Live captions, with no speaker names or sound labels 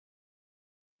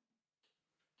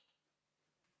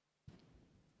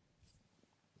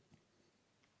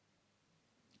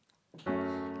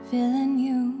feeling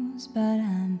used, but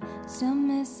I'm still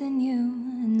missing you,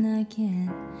 and I can't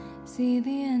see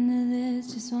the end of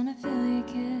this. Just wanna feel your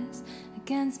kiss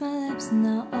against my lips, and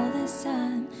now all this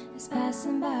time is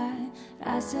passing by, but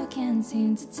I still can't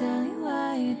seem to tell you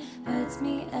why. It hurts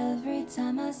me every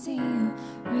time I see you,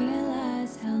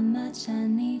 realize how much I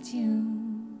need you.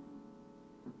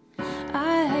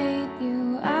 I hate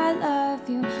you, I love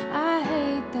you, I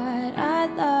hate that I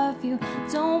love you.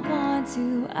 Don't want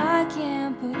to, I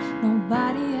can't put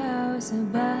nobody else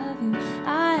above you.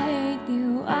 I hate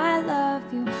you, I love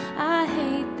you, I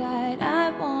hate that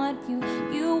I want you.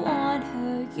 You want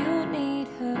her, you need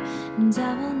her, and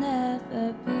I will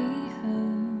never be her.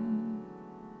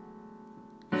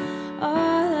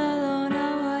 All alone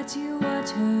I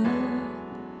watch her,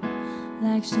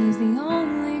 like she's the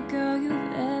only girl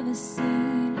you've ever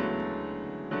seen.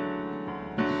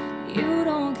 You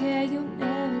don't care, you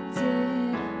never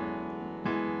did.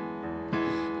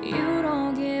 You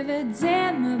don't give a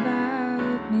damn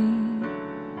about me.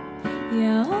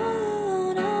 Yeah,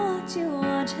 all alone I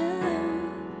watch her,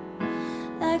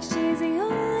 like she's the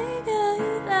only